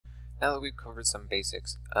Now that we've covered some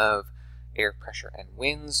basics of air pressure and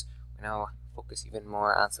winds, we now focus even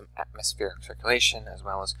more on some atmospheric circulation, as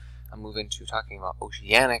well as move into talking about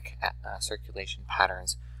oceanic circulation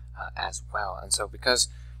patterns as well. And so because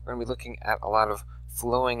we're going to be looking at a lot of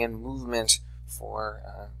flowing and movement for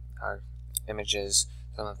our images,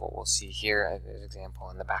 some of what we'll see here as an example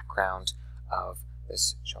in the background of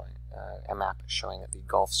this showing a map showing that the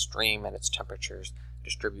Gulf Stream and its temperatures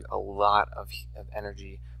distribute a lot of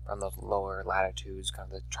energy from those lower latitudes, kind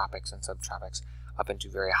of the tropics and subtropics, up into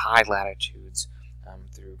very high latitudes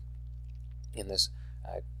through in this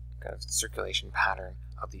kind of circulation pattern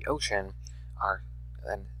of the ocean. Our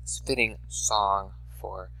then fitting song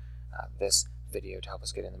for this video to help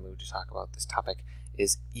us get in the mood to talk about this topic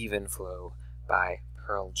is Even Flow by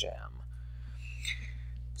Pearl Jam.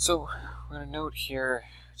 So we're going to note here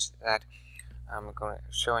that I'm going to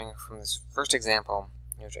showing from this first example,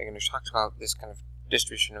 which I just talked about this kind of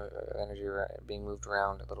distribution of energy being moved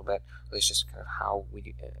around a little bit. It's just kind of how we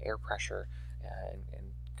do air pressure and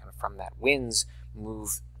kind of from that winds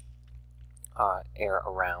move air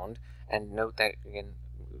around. And note that again,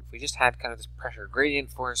 if we just had kind of this pressure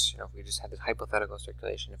gradient force, if we just had this hypothetical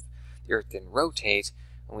circulation, if the Earth didn't rotate,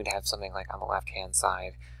 and we'd have something like on the left-hand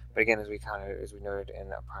side. But again, as we noted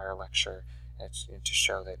in a prior lecture, to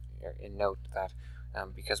show that note that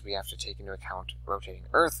because we have to take into account rotating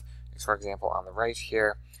Earth, for example, on the right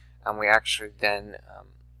here, we actually then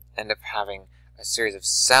end up having a series of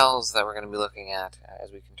cells that we're going to be looking at,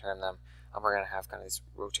 as we can term them. We're going to have kind of this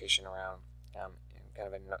rotation around,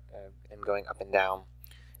 and going up and down,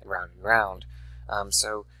 and round.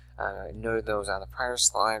 So I noted those on the prior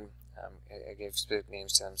slide. I gave specific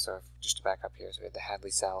names to them. So just to back up here, so we had the Hadley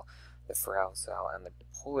cell, the Farrell cell, and the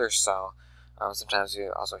polar cell. Sometimes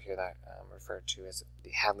you also hear that referred to as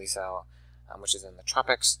the Hadley cell, which is in the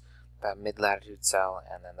tropics, the mid-latitude cell,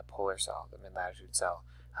 and then the polar cell, the mid-latitude cell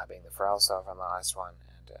being the Farrell cell from the last one,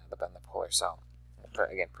 and then the polar cell.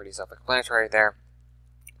 Again, pretty self-explanatory there.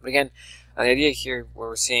 But again, the idea here where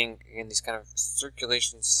we're seeing again these kind of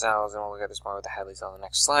circulation cells, and we'll look at this more with the Hadley cell on the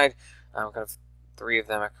next slide, kind of three of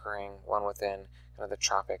them occurring, one within kind of the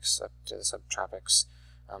tropics up to the subtropics.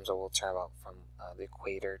 So we'll turn about from the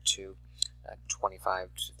equator to 25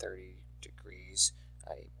 to 30 degrees,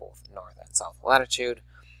 both north and south latitude,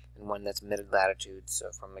 and one that's mid-latitude,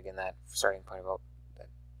 so from again that starting point about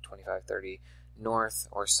 25-30 north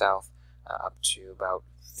or south up to about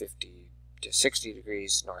 50 to 60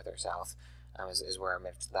 degrees north or south is where our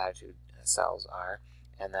mid-latitude cells are,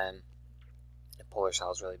 and then the polar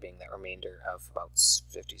cells really being that remainder of about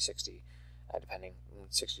 50, 60, depending,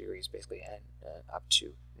 60 degrees basically, and up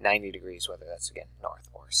to 90 degrees, whether that's again north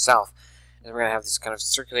or south. And we're going to have this kind of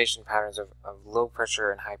circulation patterns of low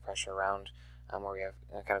pressure and high pressure around, where we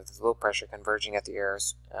have kind of this low pressure converging at the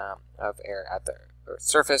areas of air at the Earth's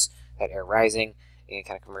surface, that air rising, and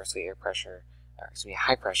kind of conversely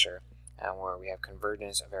high pressure, where we have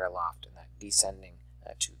convergence of air aloft and that descending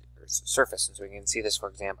to the Earth's surface. And so we can see this, for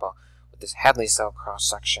example, with this Hadley cell cross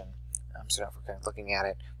section. So now if we're kind of looking at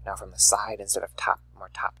it now from the side instead of more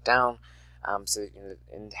top down. So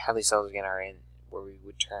and Hadley cells again are in where we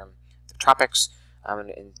would term the tropics,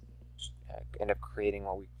 and end up creating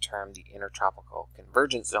what we term the intertropical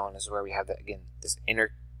convergence zone, is where we have this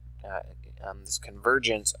this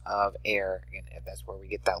convergence of air. Again, that's where we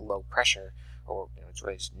get that low pressure, or it's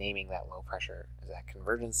really just naming that low pressure as that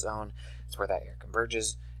convergence zone. It's where that air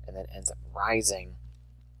converges and then ends up rising,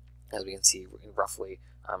 as we can see roughly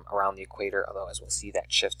around the equator, although as we'll see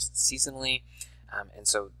that shifts seasonally, and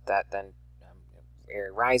so that then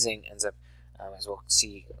air rising ends up, as we'll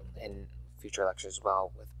see in future lectures as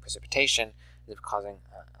well, with precipitation, ends up causing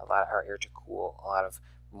a lot of our air to cool, a lot of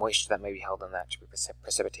moisture that may be held in that to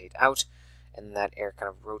precipitate out, and that air kind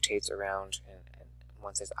of rotates around, and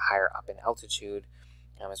once it's higher up in altitude,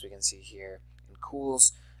 as we can see here, and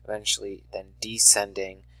cools, eventually then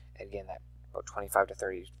descending, and again that about 25 to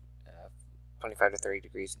 30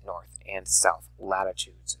 degrees north and south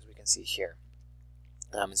latitudes, as we can see here.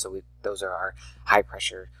 And so those are our high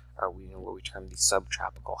pressure, or what we term the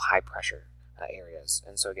subtropical high pressure areas.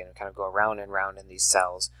 And so again, we kind of go around and round in these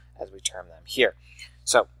cells as we term them here.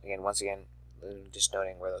 So again, once again, just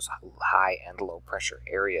noting where those high and low pressure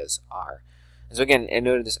areas are. And so again, and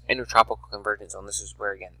noted this intertropical convergence zone. This is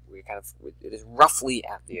where again it is roughly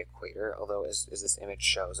at the equator, although as this image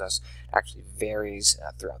shows us, it actually varies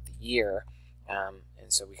throughout the year. And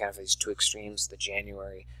so we kind of have these two extremes: the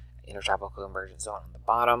January intertropical convergence zone on the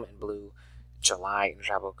bottom in blue, July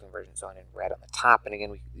intertropical convergence zone in red on the top. And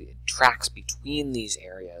again, it tracks between these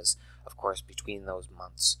areas, of course, between those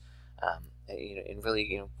months. And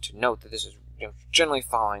really, to note that this is generally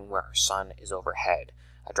following where our sun is overhead,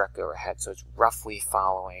 directly overhead. So it's roughly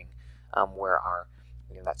following where our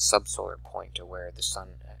that subsolar point, or where the sun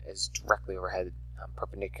is directly overhead,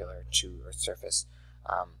 perpendicular to Earth's surface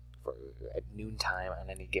at noontime on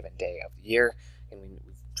any given day of the year. And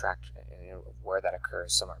we've tracked where that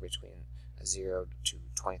occurs somewhere between 0 to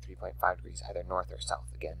 23.5 degrees, either north or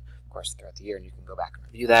south. Again, of course, throughout the year, and you can go back and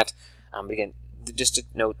review that. But again, just to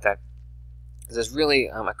note that this is really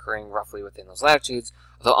occurring roughly within those latitudes,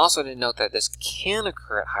 although also to note that this can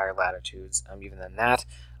occur at higher latitudes, even than that,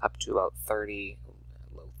 up to about 30,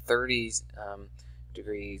 low 30s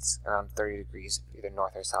degrees, around 30 degrees, either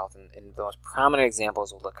north or south. And the most prominent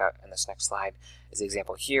examples we'll look at in this next slide is the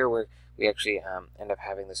example here, where we actually end up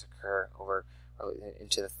having this occur over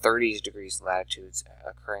into the 30s degrees latitudes,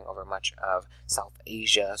 occurring over much of South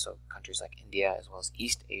Asia, so countries like India, as well as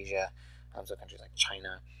East Asia, so countries like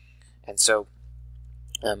China. And so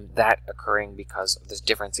that occurring because of this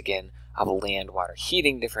difference, again, of a land-water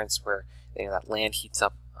heating difference, where that land heats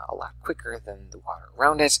up a lot quicker than the water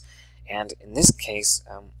around it. And in this case,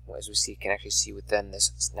 as we can actually see within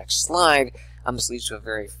this next slide, this leads to a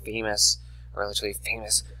very famous, relatively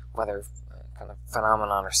famous weather kind of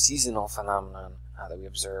phenomenon, or seasonal phenomenon that we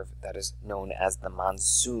observe, that is known as the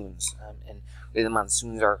monsoons. And the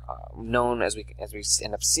monsoons are known, as we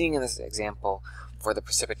end up seeing in this example, for the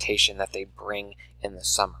precipitation that they bring in the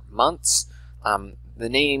summer months. The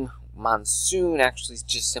name monsoon actually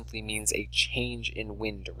just simply means a change in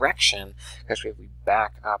wind direction. Actually, if we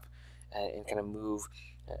back up and kind of move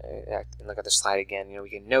and look at the slide again, we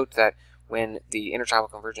can note that when the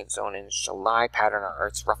intertropical convergence zone in its July pattern, or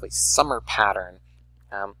its roughly summer pattern,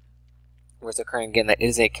 where it's occurring again, that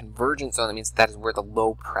is a convergence zone. That means that is where the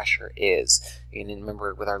low pressure is. And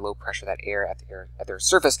remember, with our low pressure, that air at the Earth's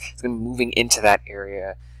surface is going to be moving into that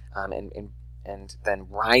area, and then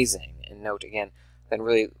rising. And note again, then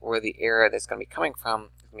really where the air that's going to be coming from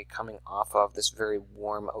is going to be coming off of this very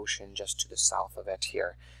warm ocean just to the south of it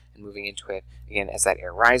here, and moving into it again as that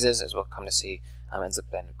air rises, as we'll come to see, ends up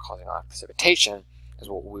then causing a lot of precipitation, is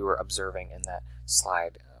what we were observing in that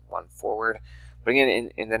slide one forward. But again,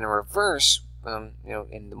 and then in reverse,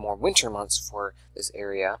 in the more winter months for this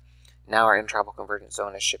area, now our intertropical convergence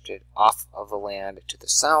zone has shifted off of the land to the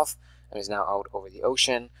south and is now out over the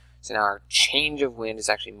ocean. So now our change of wind is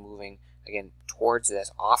actually moving again towards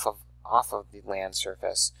this, off of the land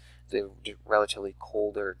surface. The relatively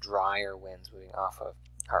colder, drier winds moving off of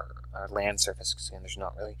our land surface, because again, there's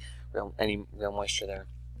not really any real moisture there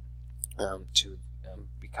to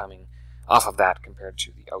be coming off of that compared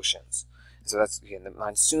to the oceans. So that's, again, the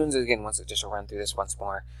monsoons. Again, once just to run through this once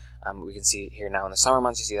more, we can see here now in the summer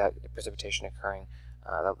months, you see that precipitation occurring.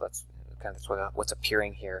 That's kind of what's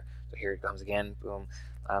appearing here. So here it comes again, boom,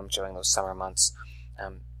 showing those summer months.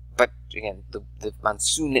 But again, the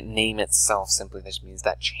monsoon name itself simply just means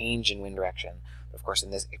that change in wind direction. Of course,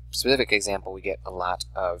 in this specific example, we get a lot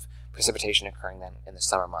of precipitation occurring then in the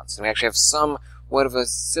summer months. And we actually have somewhat of a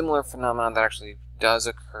similar phenomenon that actually does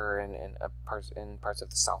occur in parts of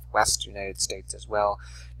the southwest United States as well.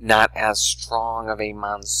 Not as strong of a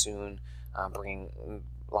monsoon bringing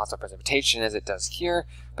lots of precipitation as it does here,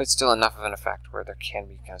 but still enough of an effect where there can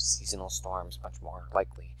be kind of seasonal storms much more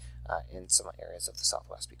likely in some areas of the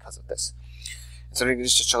southwest because of this. And so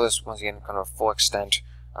just to show this once again, kind of a full extent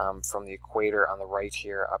from the equator on the right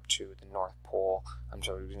here up to the North Pole.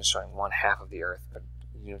 So we're just showing one half of the Earth, but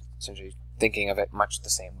essentially thinking of it much the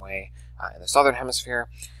same way in the southern hemisphere.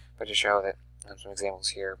 But to show that some examples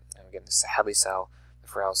here, and again, the Saheli cell, the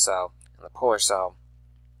Ferrel cell, and the polar cell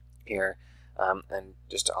here. And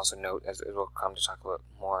just to also note, as we'll come to talk about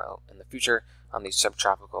more in the future, on these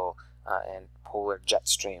subtropical and polar jet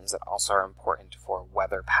streams that also are important for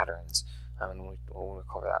weather patterns. And we'll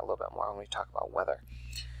cover that a little bit more when we talk about weather.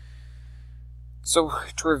 So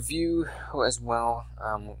to review as well,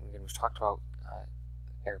 we've talked about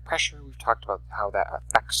air pressure. We've talked about how that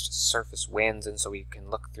affects surface winds, and so we can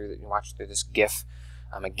look through and watch through this GIF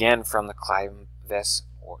again from the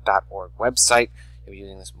climatevis.org website. You'll be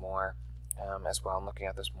using this more as well, and looking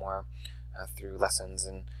at this more through lessons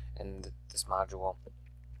and this module.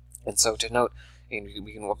 And so to note,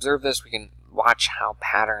 we can observe this. We can watch how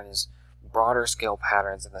patterns, broader scale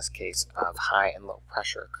patterns in this case, of high and low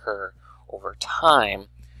pressure occur over time.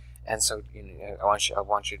 And so I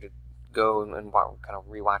want you to go and kind of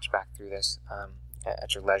rewatch back through this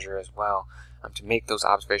at your leisure as well, to make those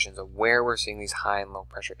observations of where we're seeing these high and low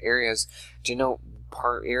pressure areas. To know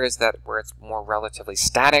areas where it's more relatively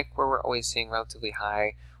static, where we're always seeing relatively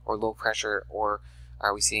high or low pressure, or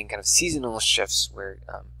are we seeing kind of seasonal shifts where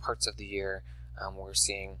parts of the year we're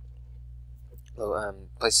seeing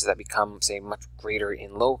places that become, say, much greater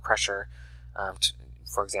in low pressure,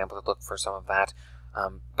 for example, to look for some of that,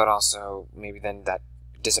 but also maybe then that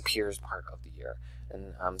disappears part of the year.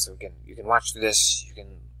 And so again, you can watch through this, you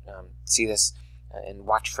can see this and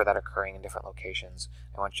watch for that occurring in different locations.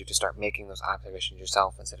 I want you to start making those observations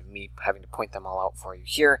yourself instead of me having to point them all out for you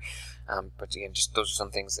here. But again, just those are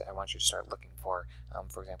some things that I want you to start looking for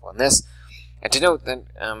example, in this. And to note that,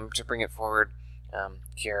 to bring it forward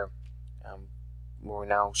here, we're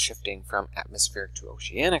now shifting from atmospheric to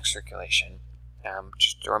oceanic circulation.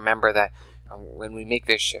 Just to remember that when we make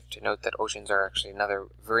this shift, to note that oceans are actually another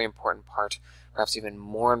very important part, perhaps even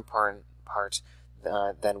more important part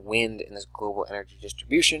than wind in this global energy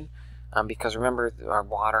distribution, because remember, our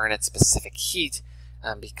water and its specific heat,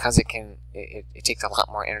 because it takes a lot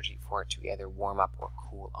more energy for it to either warm up or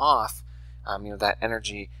cool off. That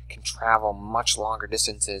energy can travel much longer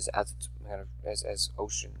distances as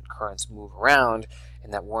ocean currents move around,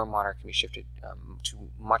 and that warm water can be shifted to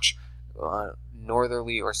much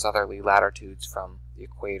northerly or southerly latitudes from the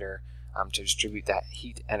equator to distribute that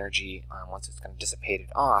heat energy once it's kind of dissipated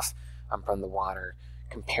off from the water,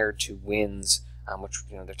 compared to winds, which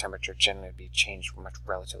their temperature generally would be changed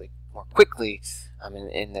relatively more quickly,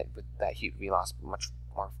 and that heat would be lost much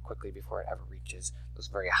more quickly before it ever reaches those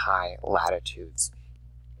very high latitudes.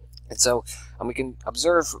 And so we can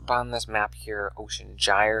observe on this map here ocean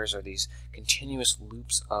gyres, or these continuous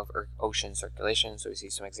loops of ocean circulation. So we see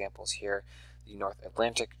some examples here: the North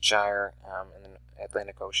Atlantic gyre in the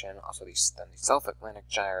Atlantic Ocean, also the South Atlantic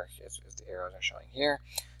gyre, as the arrows are showing here.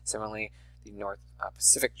 Similarly, the North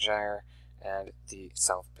Pacific gyre and the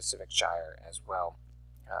South Pacific gyre as well,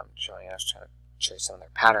 showing us, trying to show some of their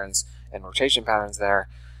patterns and rotation patterns there.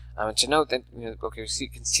 And to note that, okay, you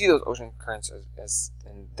can see those ocean currents as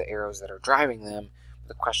in the arrows that are driving them.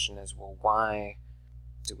 The question is, well, why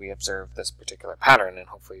do we observe this particular pattern? And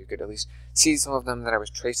hopefully you could at least see some of them that I was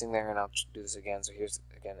tracing there, and I'll do this again. So here's,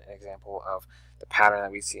 again, an example of the pattern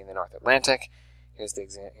that we see in the North Atlantic. Here's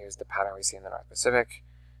the pattern we see in the North Pacific,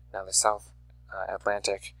 now the South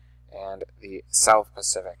Atlantic, and the South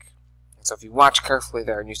Pacific. And so if you watch carefully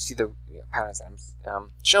there and you see the patterns that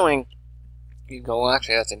I'm showing, you can go, well,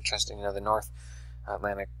 actually, that's interesting. The North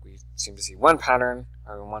Atlantic, we seem to see one pattern,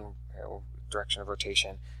 or one direction of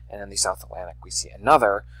rotation, and in the South Atlantic, we see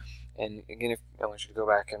another. And again, I want you to go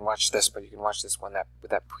back and watch this, but you can watch this one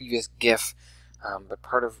with that previous GIF. But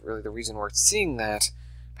part of really the reason we're seeing that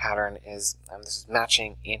pattern is this is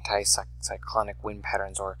matching anti-cyclonic wind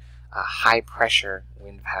patterns, or high-pressure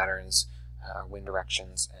wind patterns, wind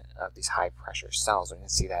directions of these high-pressure cells. We can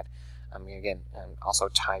see that, again, also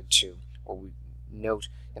tied to what we note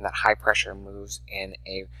in that high pressure moves in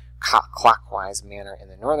a clockwise manner in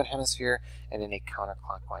the northern hemisphere and in a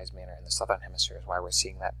counterclockwise manner in the southern hemisphere, is why we're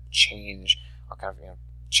seeing that change, or kind of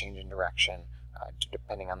change in direction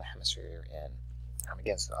depending on the hemisphere you're in.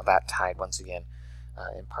 Again, so that tied once again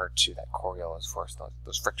in part to that Coriolis force,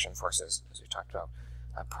 those friction forces, as we talked about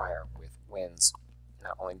prior with winds,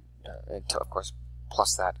 not only of course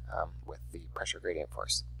plus that with the pressure gradient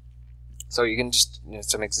force. So you can just,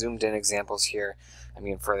 some zoomed in examples here.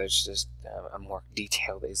 Further, just a more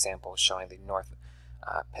detailed example showing the North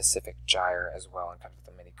Pacific gyre as well, and kind of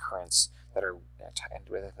the many currents that are tied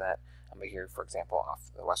with that. But here, for example,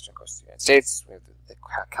 off the western coast of the United States, we have the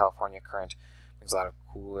California current. Brings a lot of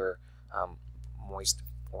cooler, moist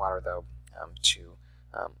water, though,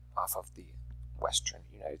 off of the western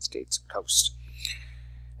United States coast.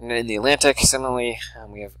 And in the Atlantic, similarly,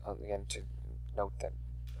 we have, again, to note that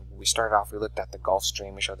we looked at the Gulf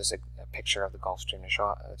Stream. We showed this a picture of the Gulf Stream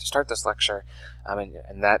to start this lecture,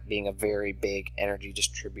 and that being a very big energy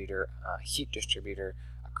distributor, heat distributor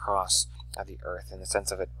across the Earth, in the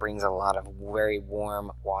sense of it brings a lot of very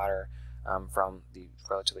warm water from the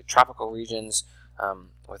relatively tropical regions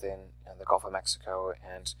within the Gulf of Mexico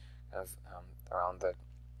and around the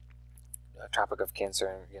Tropic of Cancer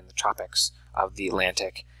and in the tropics of the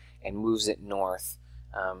Atlantic, and moves it north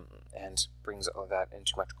and brings all of that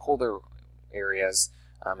into much colder areas,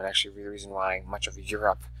 and actually the reason why much of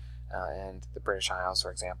Europe and the British Isles,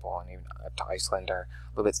 for example, and even to Iceland, are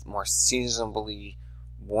a little bit more seasonably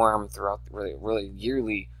warm throughout, really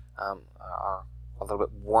yearly, are a little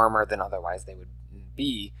bit warmer than otherwise they would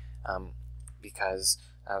be, because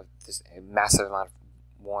of this massive amount of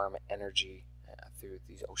warm energy through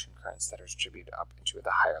these ocean currents that are distributed up into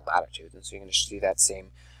the higher latitudes. And so you're going to see that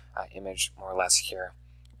same image more or less here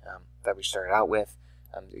that we started out with.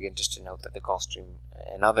 Again, just to note that the Gulf Stream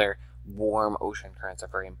and other warm ocean currents are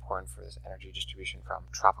very important for this energy distribution from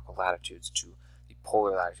tropical latitudes to the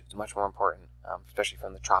polar latitudes. Much more important, especially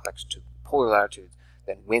from the tropics to polar latitudes,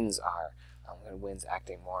 than winds are and winds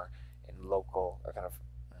acting more in local or kind of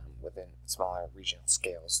within smaller regional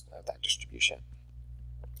scales of that distribution.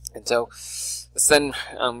 And so then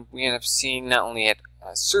we end up seeing not only at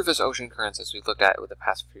surface ocean currents, as we've looked at with the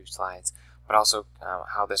past few slides, but also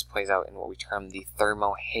how this plays out in what we term the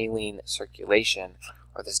thermohaline circulation,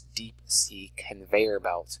 or this deep sea conveyor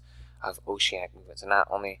belt of oceanic movements. And not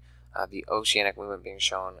only the oceanic movement being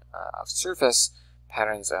shown of surface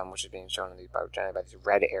patterns, which is being shown generally by these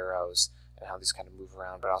red arrows, and how these kind of move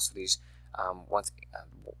around, but also these once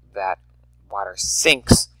that water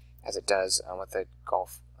sinks, as it does with the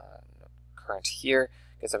Gulf current here,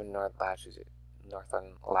 gets up in northern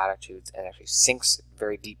latitudes, and actually sinks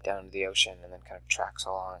very deep down into the ocean, and then kind of tracks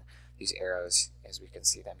along these arrows, as we can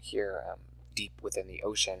see them here, deep within the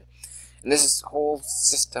ocean. And this whole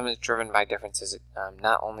system is driven by differences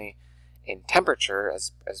not only in temperature,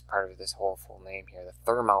 as part of this whole full name here, the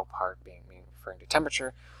thermo part being referring to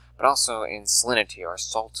temperature, but also in salinity, or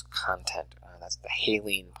salt content. That's the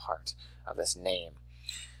haline part of this name.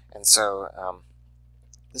 And so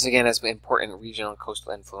this again has important regional and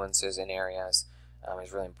coastal influences in areas,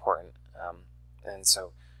 is really important. And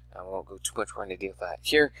so we won't go too much more into deal with that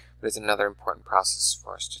here, but it's another important process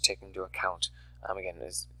for us to take into account. Again, it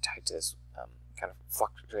is tied to this kind of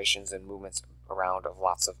fluctuations and movements around of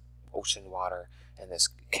lots of ocean water and this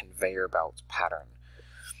conveyor belt pattern.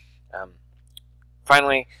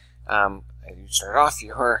 Finally, you started off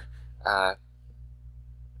your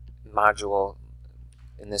module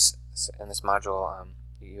in this module.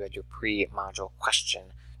 You had your pre-module question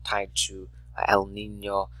tied to El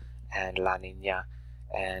Nino and La Nina,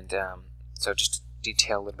 and so just to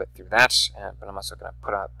detail a little bit through that, but I'm also going to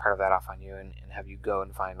put part of that off on you and have you go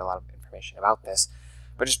and find a lot of information about this.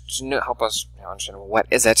 But just to help us understand, well, what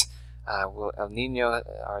is it? Well, El Nino,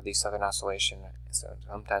 or the Southern Oscillation, so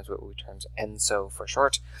sometimes what we term ENSO for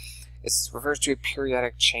short. It refers to a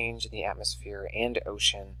periodic change in the atmosphere and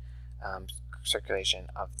ocean circulation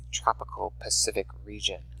of the tropical Pacific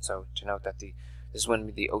region. So to note that this is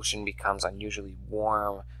when the ocean becomes unusually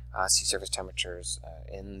warm, sea surface temperatures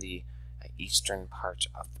in the eastern part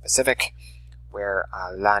of the Pacific, where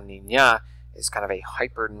La Nina is kind of a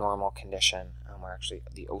hyper-normal condition, where actually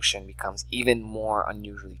the ocean becomes even more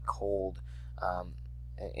unusually cold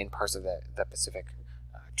in parts of the Pacific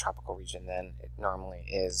tropical region than it normally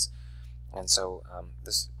is. And so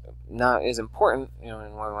this is important,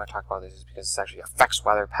 and why we want to talk about this is because it actually affects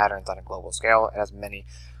weather patterns on a global scale. It has many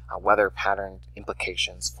weather pattern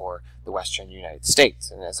implications for the western United States,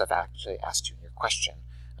 and as I've actually asked you in your question.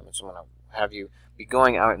 So I'm going to have you be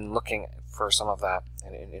going out and looking for some of that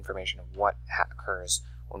and information of what occurs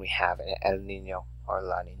when we have an El Nino or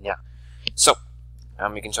La Nina. So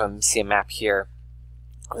you can see a map here.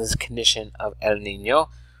 This is a condition of El Nino,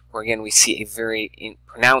 where again we see a very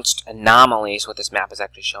pronounced anomaly. So what this map is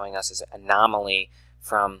actually showing us is an anomaly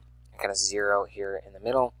from kind of 0 here in the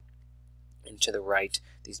middle and to the right.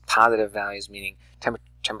 These positive values meaning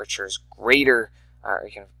temperatures greater or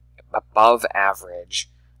kind of above average.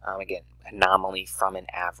 Again, anomaly from an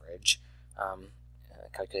average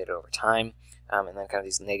calculated over time, and then kind of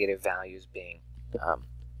these negative values being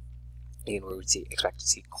again where we'd expect to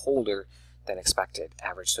see colder than expected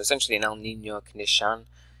average. So essentially an El Nino condition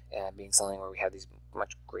being something where we have these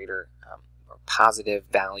much greater or positive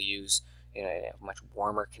values, much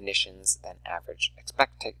warmer conditions than average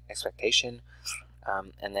expectation.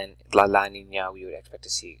 And then La Nina, we would expect to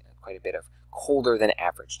see quite a bit of colder than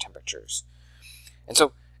average temperatures. And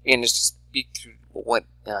so, again, just to speak through what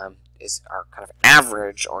is our kind of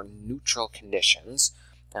average or neutral conditions,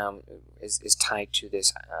 is tied to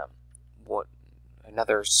this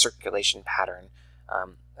another circulation pattern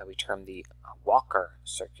that we term the Walker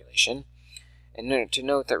circulation. And to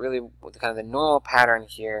note that really kind of the normal pattern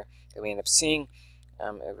here that we end up seeing,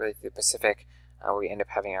 really through the Pacific, where we end up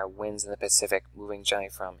having our winds in the Pacific moving generally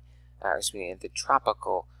from, in the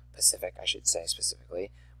tropical Pacific, I should say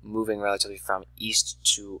specifically, moving relatively from east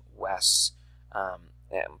to west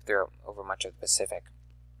over much of the Pacific.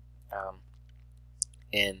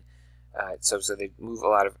 So they move a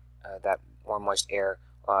lot of that warm, moist air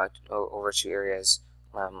over to areas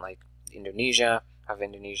like Indonesia,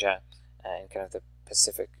 and kind of the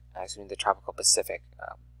Pacific, the tropical Pacific,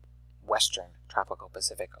 western tropical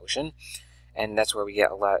Pacific Ocean. And that's where we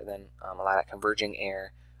get a lot of converging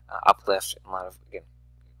air, uplift, and a lot of, again,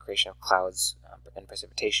 creation of clouds and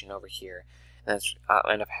precipitation over here. And that's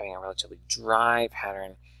end up having a relatively dry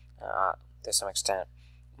pattern to some extent,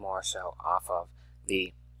 more so off of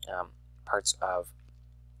the parts of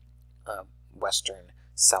western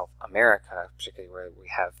South America, particularly where we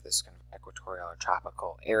have this kind of equatorial or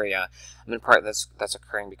tropical area. And in part that's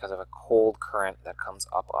occurring because of a cold current that comes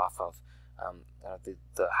up off of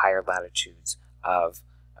the higher latitudes of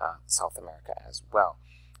South America as well.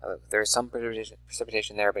 There is some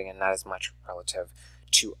precipitation there, but again, not as much relative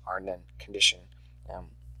to our then condition. Or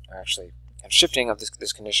actually, kind of shifting of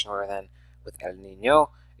this condition, where then with El Nino,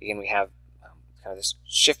 again, we have kind of this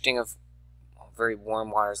shifting of very warm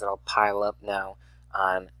waters that all pile up now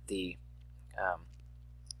on the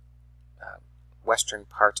western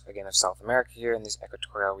part, again, of South America here in this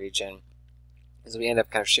equatorial region. So we end up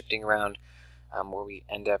kind of shifting around where we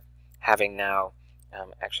end up having now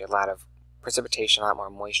actually a lot of precipitation, a lot more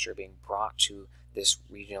moisture being brought to this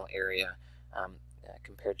regional area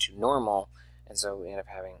compared to normal. And so we end up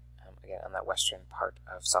having, again, on that western part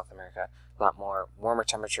of South America, a lot more warmer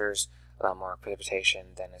temperatures, a lot more precipitation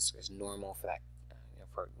than is normal for that,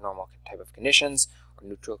 for normal type of conditions or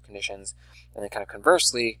neutral conditions. And then kind of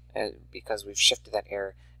conversely, because we've shifted that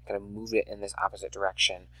air, kind of moved it in this opposite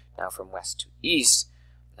direction now from west to east,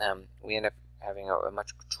 we end up having a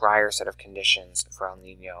much drier set of conditions for El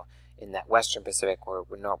Nino in that western Pacific, where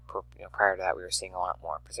prior to that we were seeing a lot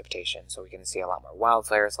more precipitation. So we can see a lot more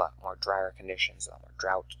wildfires, a lot more drier conditions, a lot more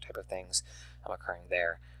drought type of things occurring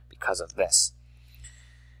there because of this.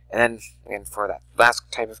 And then again, for that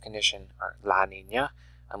last type of condition, or La Nina,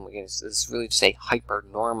 again, this is really just a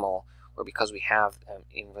hyper-normal, where because we have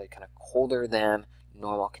in really kind of colder than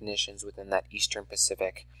normal conditions within that eastern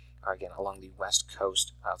Pacific, or again along the west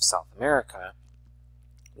coast of South America,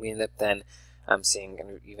 we end up then seeing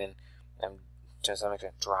even to some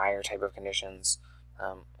extent drier type of conditions,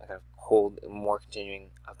 kind of cold, more continuing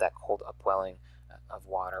of that cold upwelling of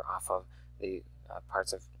water off of the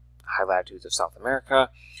parts of high latitudes of South America,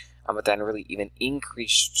 but then really even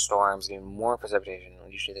increased storms, even more precipitation.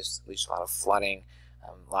 Usually there's at least a lot of flooding,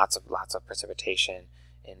 lots of precipitation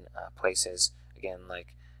in places again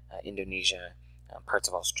like Indonesia, parts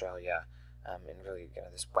of Australia, and really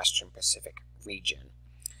this western Pacific region.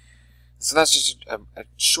 So that's just a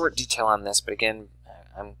short detail on this, but again,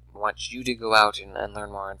 I want you to go out and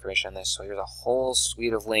learn more information on this. So here's a whole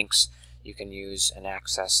suite of links you can use and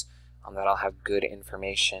access that'll have good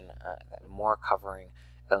information, more covering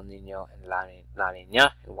El Nino and La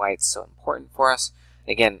Nina and why it's so important for us.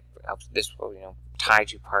 Again, this will tie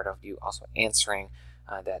to part of you also answering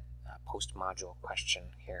that post-module question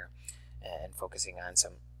here and focusing on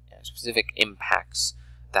some specific impacts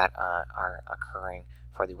that are occurring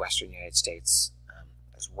for the Western United States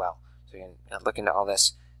as well. So you can look into all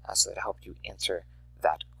this so that it help you answer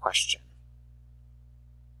that question.